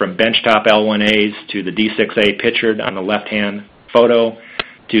scales, from benchtop L1As to the D6A pictured on the left-hand photo,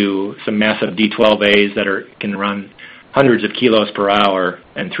 to some massive D12As that can run hundreds of kilos per hour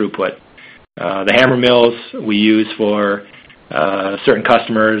in throughput. The hammer mills we use for certain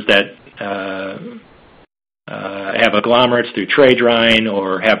customers that have agglomerates through tray drying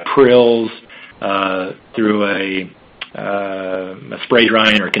or have prills through a spray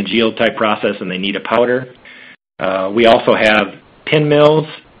drying or congealed type process and they need a powder. We also have pin mills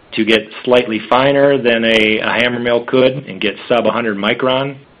to get slightly finer than a hammer mill could and get sub 100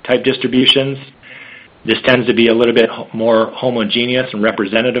 micron type distributions. This tends to be a little bit more homogeneous and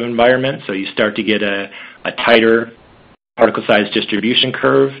representative environment, so you start to get a tighter particle size distribution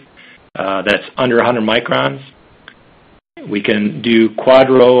curve that's under 100 microns. We can do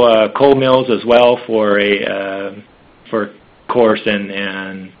quadro cold mills as well for coarse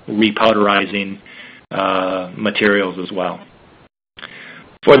and repowderizing materials as well.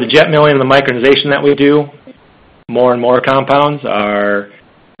 For the jet milling and the micronization that we do, more and more compounds are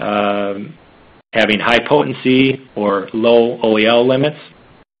having high potency or low OEL limits,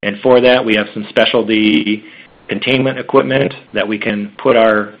 and for that we have some specialty containment equipment that we can put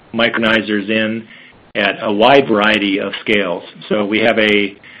our micronizers in at a wide variety of scales. So we have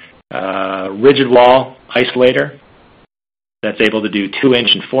a rigid wall isolator that's able to do 2-inch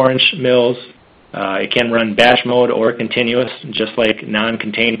and 4-inch mills. It can run batch mode or continuous, just like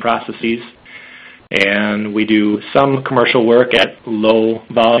non-contained processes. And we do some commercial work at low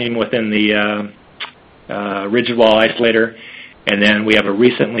volume within the rigid wall isolator. And then we have a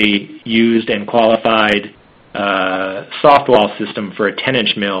recently used and qualified soft wall system for a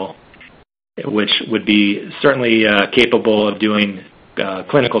 10-inch mill, which would be certainly capable of doing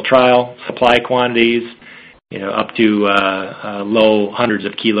clinical trial supply quantities, up to low hundreds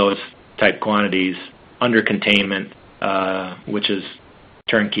of kilos type quantities under containment, which is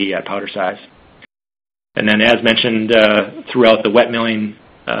turnkey at powder size. And then, as mentioned throughout the wet milling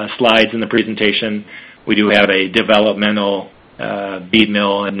slides in the presentation, we do have a developmental bead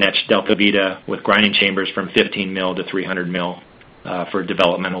mill and etch delta beta with grinding chambers from 15 mil to 300 mil for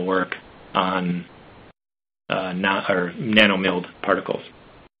developmental work on nano-milled particles.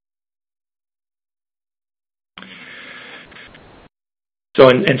 So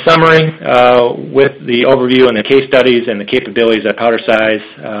in summary, with the overview and the case studies and the capabilities at powder size,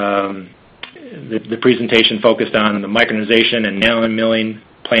 the presentation focused on the micronization and nano-milling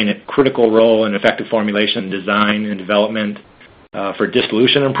playing a critical role in effective formulation design and development for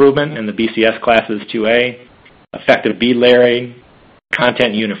dissolution improvement in the BCS classes 2A, effective bead layering,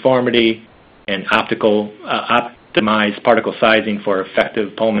 content uniformity, and optimized particle sizing for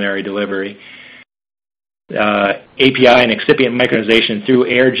effective pulmonary delivery. API and excipient micronization through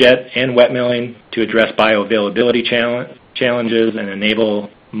air jet and wet milling to address bioavailability challenges and enable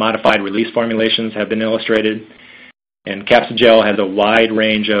modified release formulations have been illustrated. And Capsugel has a wide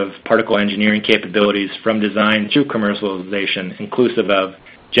range of particle engineering capabilities from design through commercialization, inclusive of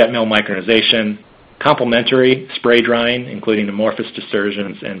jet mill micronization, complementary spray drying, including amorphous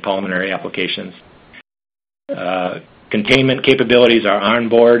dispersions and pulmonary applications. Containment capabilities are on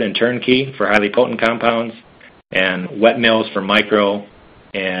board and turnkey for highly potent compounds, and wet mills for micro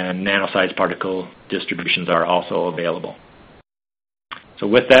and nano-sized particle distributions are also available. So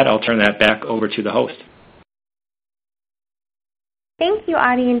with that, I'll turn that back over to the host. Thank you,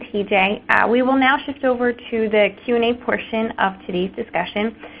 Adi and TJ. We will now shift over to the Q&A portion of today's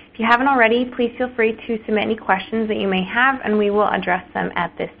discussion. If you haven't already, please feel free to submit any questions that you may have, and we will address them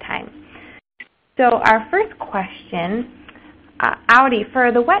at this time. So our first question, Adi,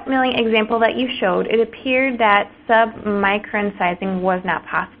 for the wet milling example that you showed, it appeared that sub-micron sizing was not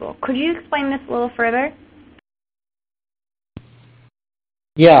possible. Could you explain this a little further?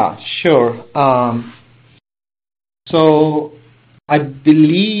 Yeah, sure. So I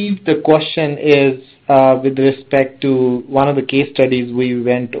believe the question is with respect to one of the case studies we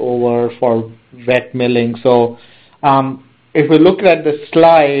went over for wet milling. So if we look at the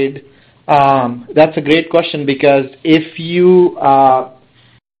slide, that's a great question, because if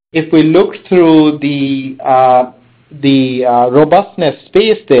we look through the robustness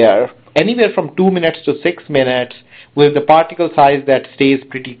space there, anywhere from 2 minutes to 6 minutes, with the particle size that stays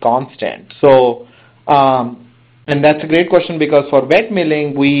pretty constant. So, and that's a great question, because for wet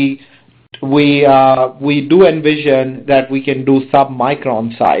milling, we do envision that we can do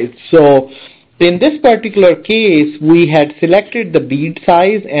sub-micron size. So in this particular case, we had selected the bead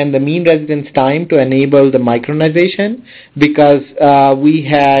size and the mean residence time to enable the micronization, because we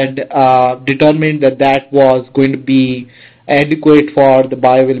had determined that that was going to be adequate for the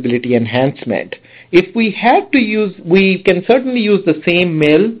bioavailability enhancement. If we had to use, we can certainly use the same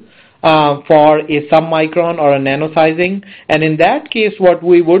mill for a sub-micron or a nano-sizing, and in that case what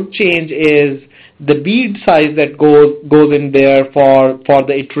we would change is the bead size that goes in there for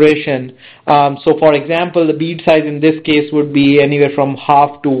the iteration. So for example, the bead size in this case would be anywhere from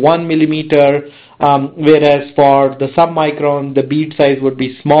 0.5 to 1 millimeter, whereas for the sub-micron the bead size would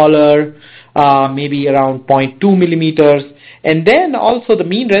be smaller, maybe around 0.2 millimeters. And then also the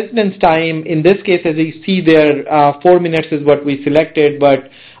mean residence time, in this case, as you see there, 4 minutes is what we selected, but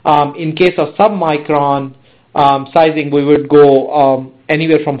in case of sub-micron sizing, we would go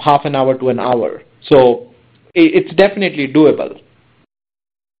anywhere from half an hour to an hour. So it's definitely doable.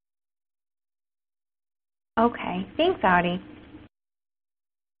 Okay, thanks, Adi.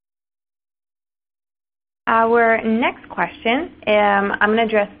 Our next question, I'm going to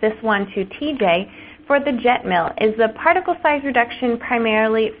address this one to TJ. For the jet mill, is the particle size reduction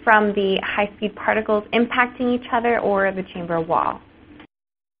primarily from the high-speed particles impacting each other or the chamber wall?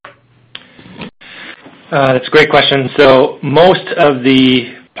 That's a great question. So most of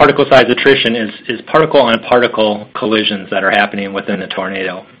the particle size attrition is particle-on-particle collisions that are happening within the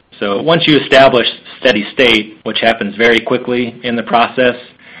tornado. So once you establish steady state, which happens very quickly in the process,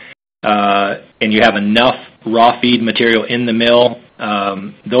 and you have enough raw feed material in the mill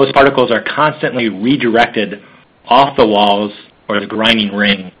those particles are constantly redirected off the walls or the grinding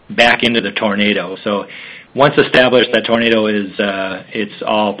ring back into the tornado. So once established, that tornado is it's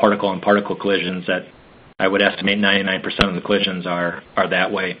all particle-on-particle collisions. That I would estimate 99% of the collisions are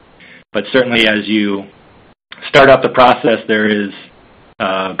that way. But certainly as you start up the process, there is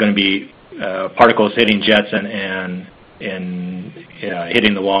going to be particles hitting jets and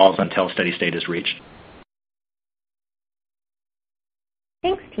hitting the walls until steady state is reached.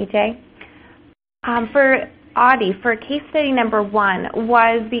 Thanks, TJ. For Audie, for case study number 1,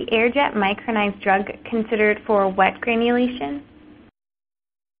 was the air-jet micronized drug considered for wet granulation?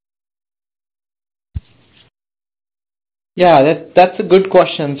 Yeah, that's a good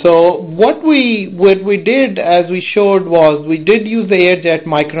question. So what we did, as we showed, was we did use the air-jet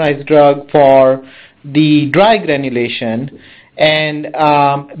micronized drug for the dry granulation, and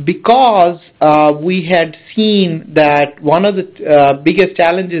because we had seen that one of the biggest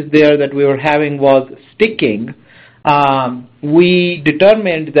challenges there that we were having was sticking, we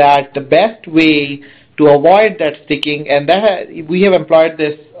determined that the best way to avoid that sticking, and that we have employed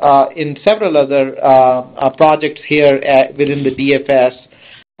this in several other projects here within the DFS.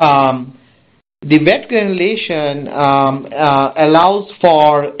 The wet granulation allows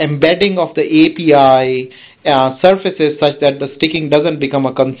for embedding of the API surfaces such that the sticking doesn't become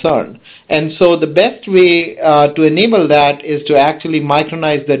a concern. And so the best way to enable that is to actually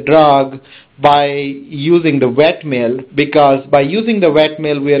micronize the drug by using the wet mill, because by using the wet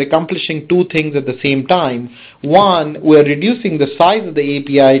mill we are accomplishing two things at the same time. One, we are reducing the size of the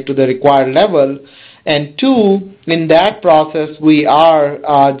API to the required level, and two, in that process we are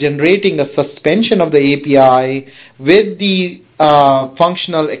generating a suspension of the API with the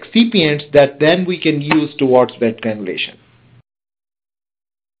functional excipients that then we can use towards wet granulation.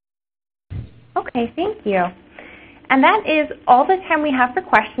 Okay, thank you. And that is all the time we have for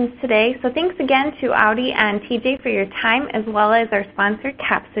questions today. So thanks again to Audie and TJ for your time, as well as our sponsor,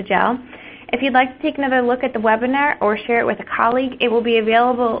 Capsugel. If you'd like to take another look at the webinar or share it with a colleague, it will be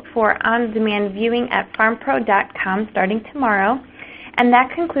available for on-demand viewing at pharmpro.com starting tomorrow. And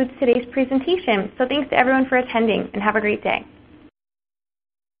that concludes today's presentation. So thanks to everyone for attending, and have a great day.